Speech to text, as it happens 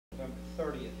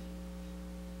30th.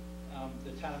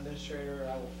 The town administrator,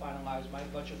 I will finalize my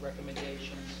budget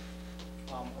recommendations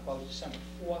about December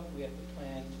 4th. We have to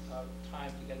plan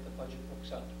time to get the budget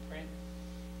books out to print.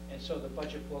 And so the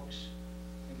budget books,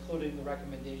 including the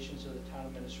recommendations of the town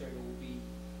administrator, will be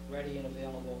ready and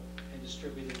available and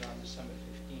distributed on December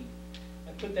 15th.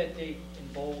 I put that date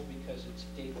in bold because it's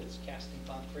a date that's cast in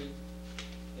concrete,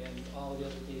 and all the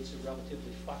other dates are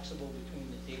relatively flexible between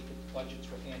the date that the budgets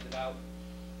were handed out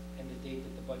and the date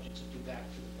that the budgets are due back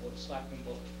to the Board of Selectmen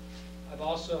book. I've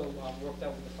also worked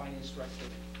out with the finance director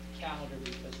calendar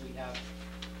because we have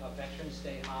a Veterans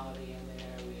Day holiday in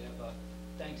there, we have a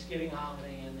Thanksgiving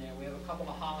holiday in there, we have a couple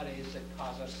of holidays that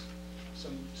cause us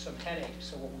some headaches.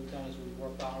 So what we've done is we've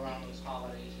worked all around those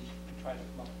holidays and tried to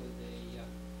come up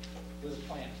with a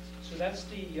plan. So that's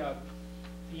the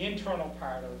internal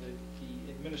part of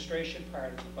the administration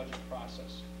part of the budget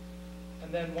process.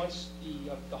 And then once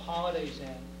the holidays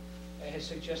end, I had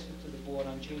suggested to the board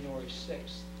on January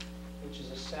 6th, which is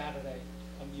a Saturday,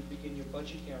 you begin your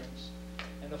budget hearings.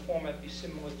 And the format be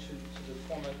similar to the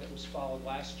format that was followed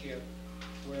last year,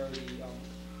 where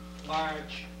the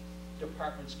large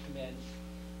departments come in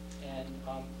and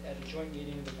at a joint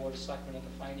meeting of the Board of Selectmen and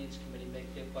the Finance Committee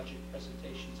make their budget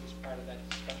presentations as part of that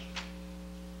discussion.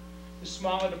 The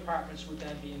smaller departments would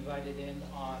then be invited in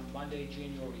on Monday,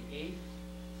 January 8th,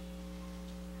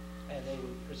 and they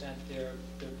would present their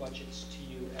budgets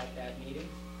to you at that meeting.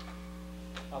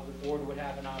 The board would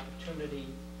have an opportunity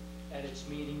at its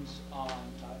meetings on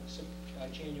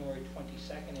January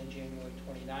 22nd and January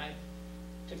 29th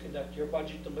to conduct your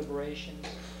budget deliberations,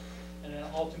 and then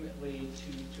ultimately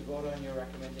to vote on your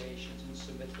recommendations and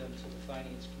submit them to the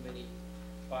Finance Committee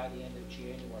by the end of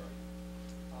January.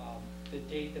 The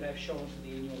date that I've shown for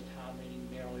the annual town meeting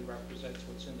merely represents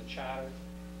what's in the charter.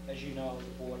 As you know,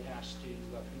 the board has to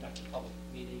conduct a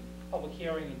public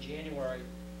hearing in January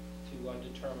to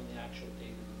determine the actual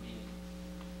date of the meeting.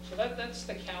 So that's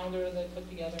the calendar that I put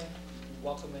together.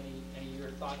 Welcome any of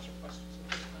your thoughts or questions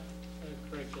at this time.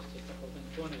 Craig, just a couple of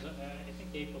things. One is, I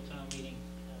think the April town meeting,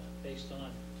 based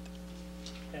on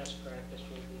past practice,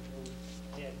 will be moved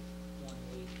ahead 1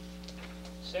 week.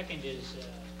 Second is,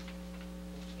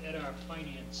 at our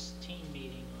finance team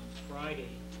meeting on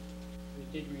Friday, we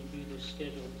did review the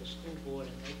schedule of the school board,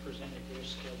 and they presented their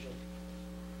schedule,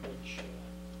 which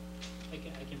I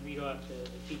can read off the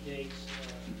key dates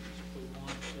if we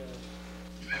want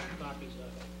copies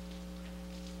of it.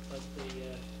 But the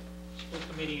school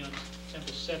committee on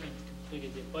September 7th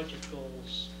completed their budget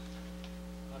goals.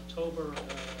 October,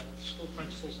 school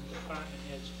principals and department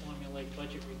heads formulate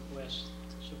budget requests.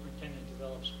 Superintendent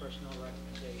develops personnel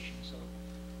recommendations. So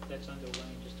that's underway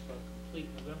and just about complete.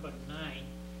 November 9th,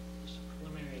 is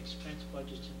preliminary expense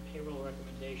budgets and payroll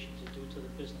recommendations are due to the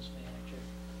business manager.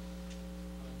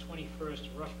 On the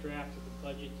 21st, a rough draft of the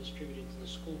budget distributed to the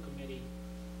school committee.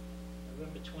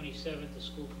 November 27th, the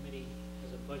school committee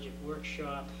has a budget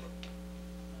workshop.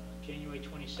 January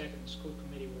 22nd, the school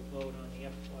committee will vote on the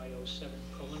FY07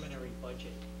 preliminary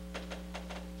budget.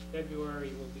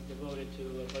 February will be devoted to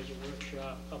a budget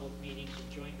workshop, public meetings,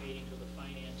 and joint meetings with the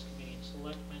Finance Committee and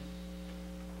Selectmen.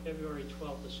 February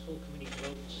 12th, the school committee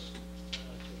votes to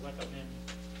recommend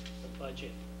the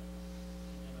budget.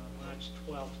 And on March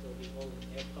 12th, they'll be holding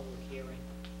their public hearing.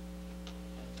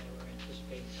 And they were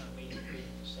anticipating town meeting being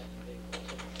the second day of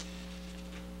April.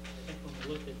 I think when we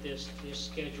looked at this, their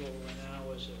schedule and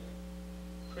ours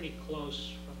are pretty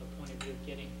close from the point of view of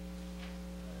getting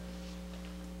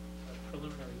a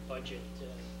preliminary budget,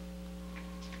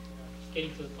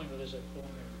 getting to the point where there's a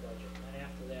preliminary budget. And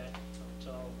after that, it's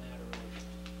all a matter of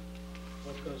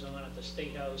what goes on at the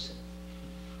State House and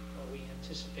what we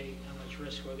anticipate, how much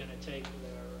risk we're going to take with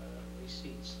our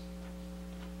receipts.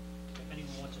 If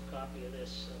anyone wants a copy of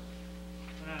this,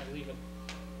 leave it.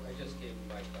 I just gave him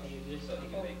my copy, You did? so he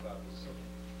can make copies. Okay.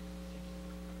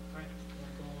 All right, you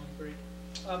want to go on, Greg?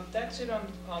 That's it on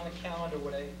the calendar.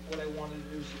 What I wanted to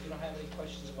do is, if you don't have any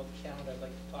questions about the calendar, I'd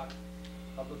like to talk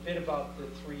a bit about the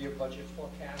 3-year budget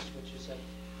forecast, which is a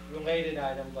related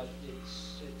item, but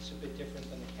it's a bit different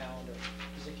than the calendar.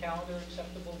 Is the calendar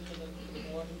acceptable to the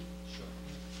board? Sure.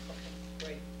 Okay,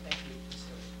 great. Thank you.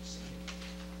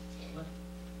 What?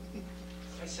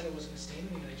 I said I wasn't saying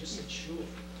anything, I just said sure.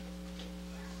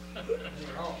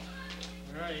 All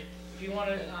right. If you want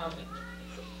to,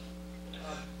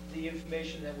 the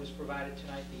information that was provided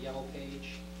tonight, the yellow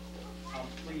page,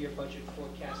 3-year budget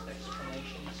forecast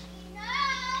explanations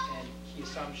and key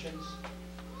assumptions.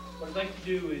 What I'd like to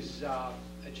do is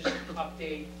just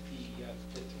update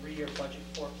the 3-year budget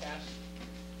forecast.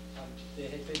 There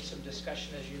had been some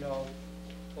discussion, as you know,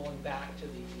 going back to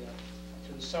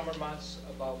the summer months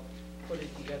about putting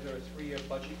together a 3-year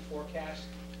budget forecast.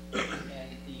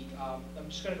 And I'm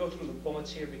just going to go through the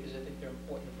bullets here because I think they're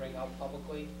important to bring out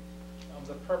publicly.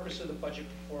 The purpose of the budget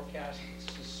forecast is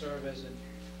to serve as an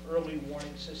early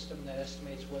warning system that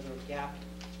estimates whether a gap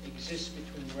exists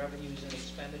between revenues and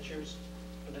expenditures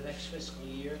for the next 3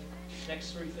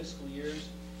 fiscal years,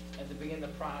 and to begin the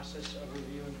process of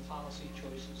reviewing policy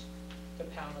choices to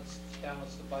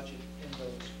balance the budget in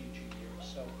those future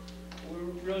years. So what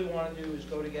we really want to do is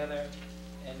go together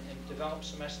and develop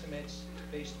some estimates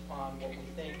based upon what we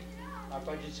think our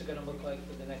budgets are going to look like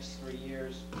for the next 3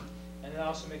 years, and then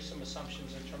also make some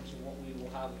assumptions in terms of what we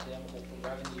will have available for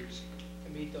revenues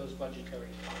to meet those budgetary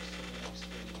costs in the next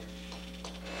 3 years.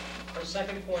 Our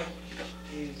second point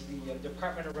is the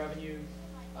Department of Revenue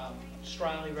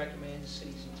strongly recommends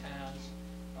cities and towns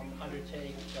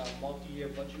undertake multi-year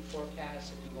budget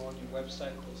forecasts. If you go on your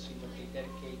website, you'll see that they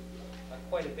dedicate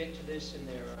quite a bit to this in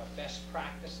their best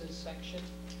practices section.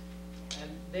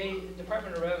 And the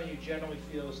Department of Revenue generally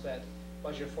feels that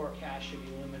budget forecasts should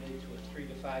be limited to a 3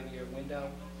 to 5 year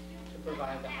window to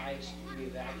provide the highest degree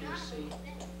of accuracy.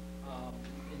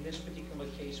 In this particular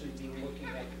case, we'd be looking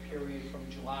at the period from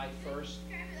July 1st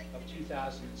of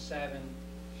 2007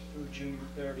 through June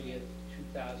 30th,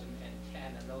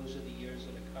 2010, and those are the years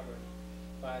that are covered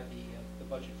by the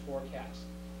budget forecast.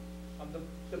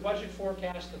 The budget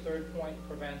forecast, the third point,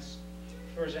 presents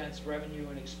revenue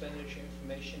and expenditure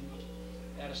information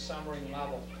at a summary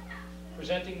level.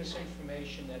 Presenting this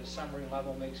information at a summary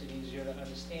level makes it easier to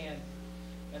understand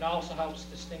and also helps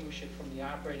distinguish it from the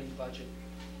operating budget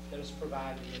that is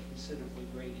provided in considerably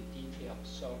graded detail.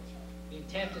 So the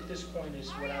intent at this point is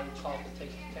what I would call to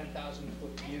take the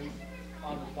 10,000-foot view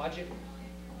on the budget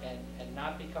and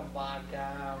not become bogged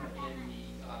down in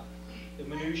the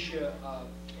minutia of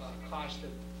cost of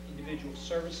individual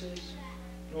services,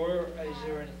 nor is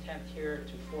there an attempt here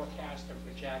to forecast or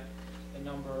project the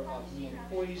number of new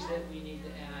employees that we need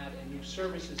to add and new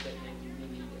services that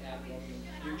we need to add going in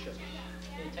the future.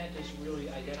 The intent is really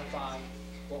identify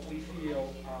what we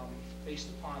feel, based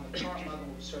upon the current level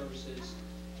of services,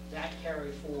 that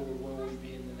carry forward where we'll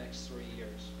be in the next 3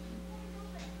 years.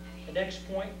 The next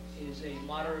point is a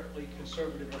moderately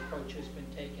conservative approach has been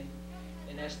taken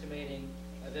in estimating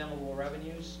available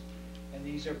revenues, and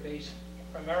these are based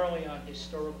primarily on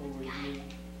historical review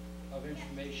of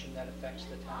information that affects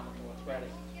the town of North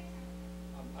Reading.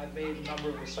 I've made a number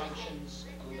of assumptions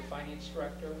with the finance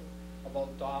director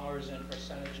about dollars and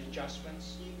percentage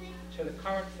adjustments to the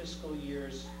current fiscal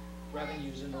year's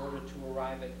revenues in order to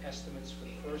arrive at estimates for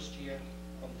the first year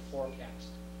of the forecast.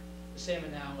 The same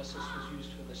analysis was used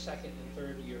for the second and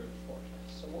third year of the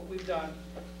forecast. So what we've done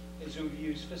is we've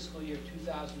used fiscal year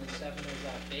 2007 as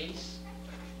our base.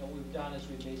 What we've done is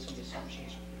we've made some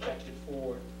assumptions projected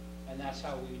forward, and that's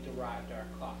how we derived our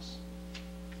costs.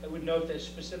 I would note that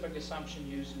specific assumption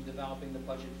used in developing the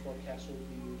budget forecast will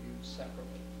be reviewed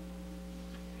separately.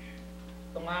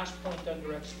 The last point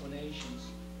under explanations,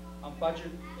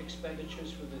 budget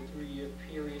expenditures for the 3-year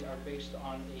period are based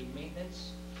on a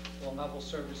maintenance or level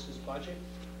services budget.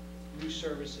 New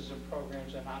services and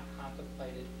programs are not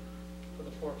contemplated for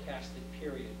the forecasted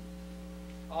period.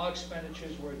 All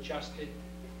expenditures were adjusted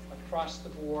across the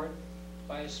board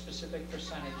by a specific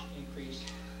percentage increase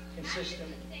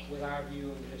consistent with our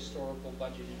view of the historical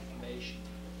budget information.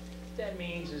 What that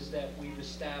means is that we've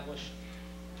established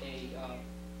a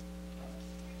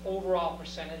overall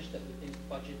percentage that we think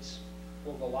budgets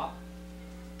will go up.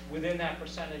 Within that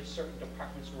percentage, certain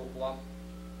departments will go up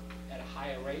at a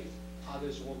higher rate,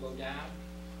 others will go down,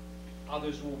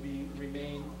 others will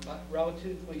remain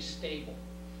relatively stable.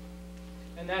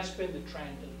 And that's been the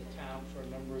trend of the town for a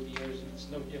number of years, and it's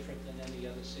no different than any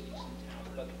other cities in town.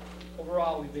 But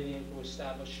overall, we've been able to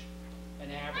establish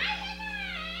an average.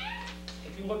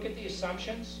 If you look at the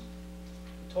assumptions,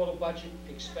 the total budget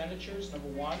expenditures, number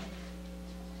one,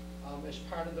 as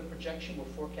part of the projection, we're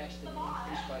forecasting an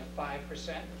increase by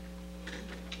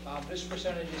 5%. This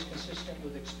percentage is consistent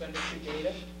with expenditure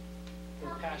data for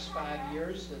the past 5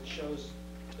 years that shows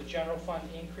the general fund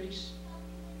increase,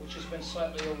 which has been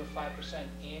slightly over 5%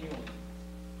 annually.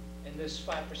 And this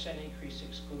 5% increase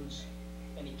excludes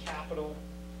any capital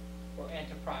or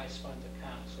enterprise fund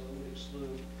accounts. So it would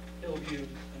exclude Hillview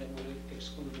and it would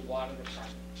exclude the water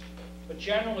department. But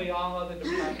generally, all other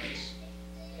departments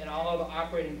and all other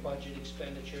operating budget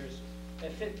expenditures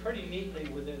that fit pretty neatly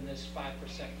within this 5%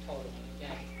 total. And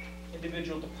again,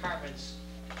 individual departments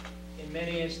in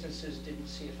many instances didn't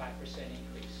see a 5%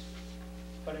 increase.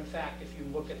 But in fact, if you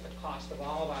look at the cost of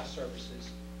all of our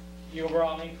services, the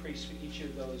overall increase for each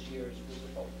of those years was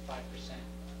about 5%.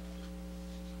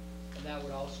 And that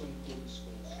would also include the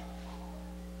schools.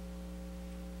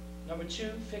 Number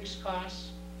two, fixed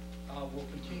costs will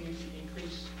continue to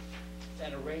increase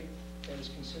at a rate that is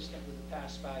consistent with the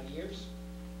past 5 years.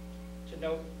 To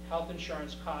note, health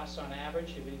insurance costs on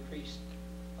average have increased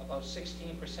about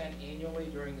 16% annually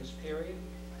during this period,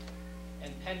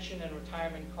 and pension and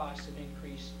retirement costs have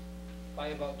increased by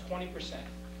about 20%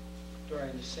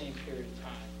 during the same period of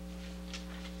time.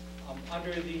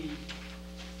 Under the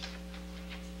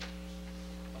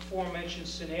aforementioned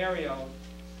scenario,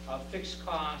 fixed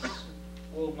costs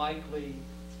will likely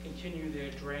continue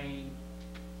their drain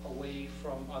away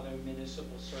from other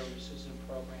municipal services and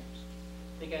programs.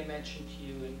 I think I mentioned to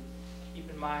you, and keep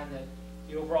in mind that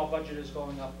the overall budget is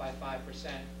going up by 5%,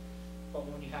 but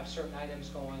when you have certain items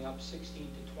going up 16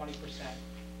 to 20%,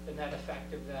 the net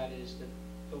effect of that is that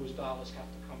those dollars have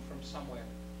to come from somewhere,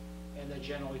 and they're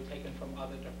generally taken from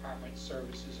other department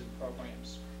services and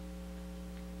programs.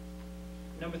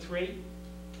 Number three,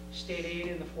 state aid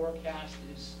in the forecast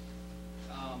is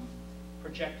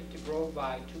projected to grow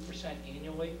by 2%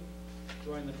 annually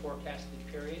during the forecasted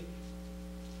period.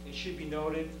 It should be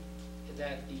noted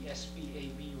that the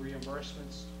SBAB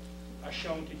reimbursements are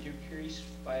shown to decrease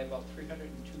by about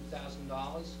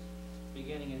 $302,000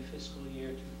 beginning in fiscal year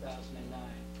 2009.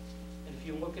 And if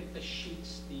you look at the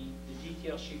sheets, the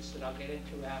detail sheets that I'll get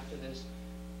into after this,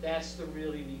 that's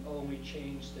really the only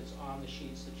change that's on the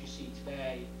sheets that you see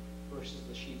today versus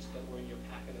the sheets that were in your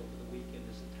packet over the weekend,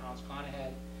 as the town's gone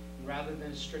ahead. And rather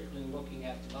than strictly looking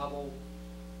at level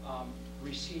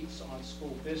receipts on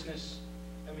school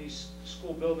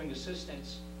building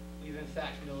assistance, we've in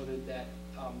fact noted that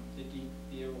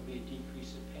there will be a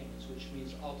decrease in payments, which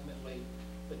means ultimately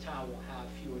the town will have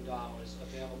fewer dollars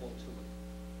available to it.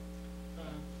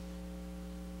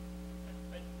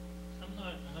 I'm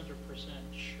not 100%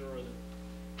 sure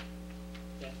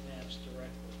that maps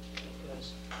directly,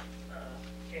 because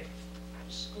if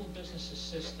school business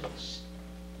assistance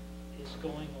is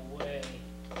going away,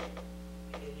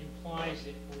 it implies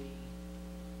that we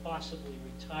possibly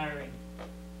retiring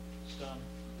some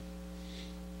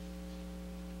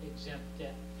exempt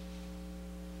debt.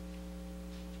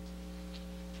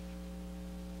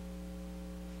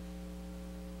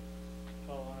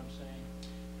 Follow what I'm saying?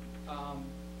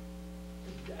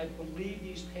 I believe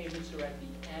these payments are at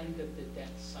the end of the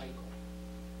debt cycle,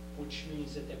 which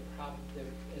means that they're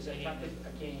as I thought,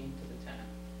 a gain to the town.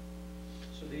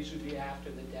 So these would be after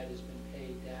the debt has been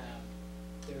paid down.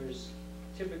 There's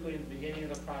typically in the beginning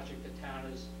of the project, the town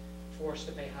is forced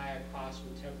to pay higher costs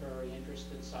with temporary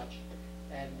interest and such.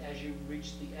 And as you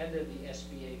reach the end of the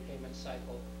SBA payment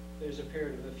cycle, there's a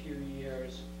period of a few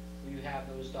years where you have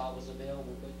those dollars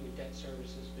available, but your debt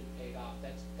service has been paid off.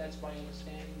 That's my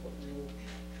understanding. What we will.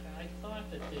 I thought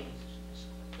that the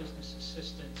business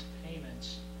assistance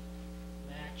payments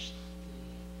matched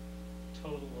the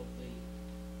total of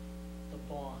the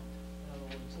bond. In other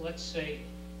words, let's say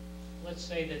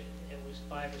that it was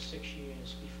 5 or 6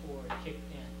 years before it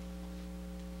kicked in.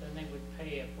 Then they would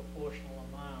pay a proportional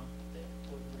amount that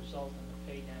would result in the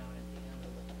pay down at the end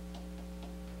of the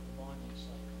bonding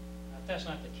cycle. Now, if that's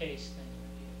not the case, then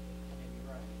you may be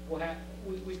right. We'll have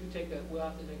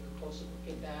to take a closer look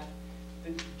at that.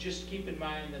 Just keep in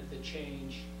mind that the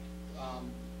change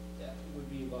that would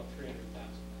be about $300,000,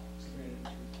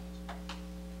 $302,000.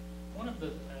 One of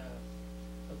the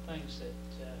things that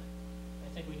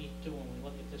I think we need to do when we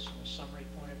look at this from a summary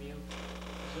point of view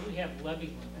is that we have levy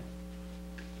limit,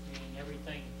 meaning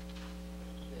everything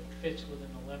that fits within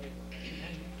the levy limit.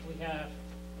 And we have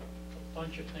a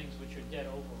bunch of things which are debt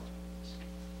overrides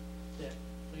that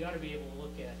we ought to be able to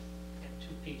look at in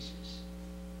two pieces.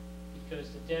 Because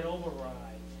the debt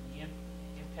override and the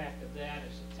impact of that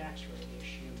is a tax rate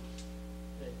issue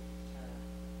that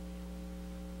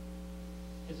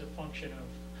is a function of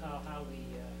how the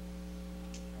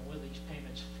whether these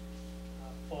payments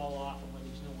fall off and when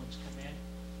these new ones come in.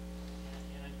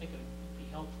 And I think it would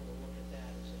be helpful to look at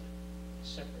that as a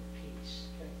separate piece.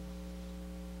 Okay.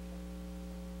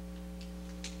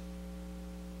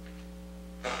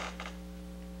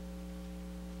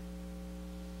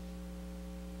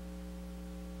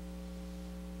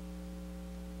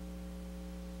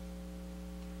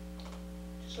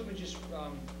 So let me just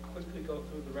quickly go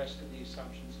through the rest of the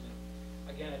assumptions. And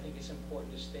again, I think it's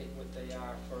important to state what they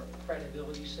are for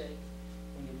credibility's sake.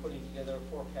 When you're putting together a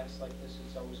forecast like this,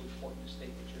 it's always important to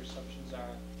state what your assumptions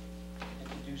are and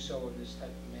to do so in this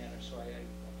type of manner. So I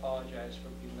apologize for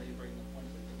belaboring the point,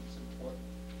 but I think it's important.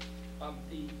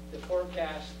 The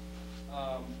forecast,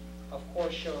 of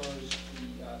course, shows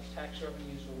the tax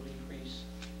revenues will increase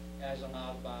as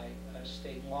allowed by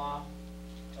state law.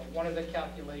 One of the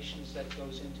calculations that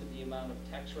goes into the amount of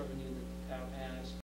tax revenue that the town has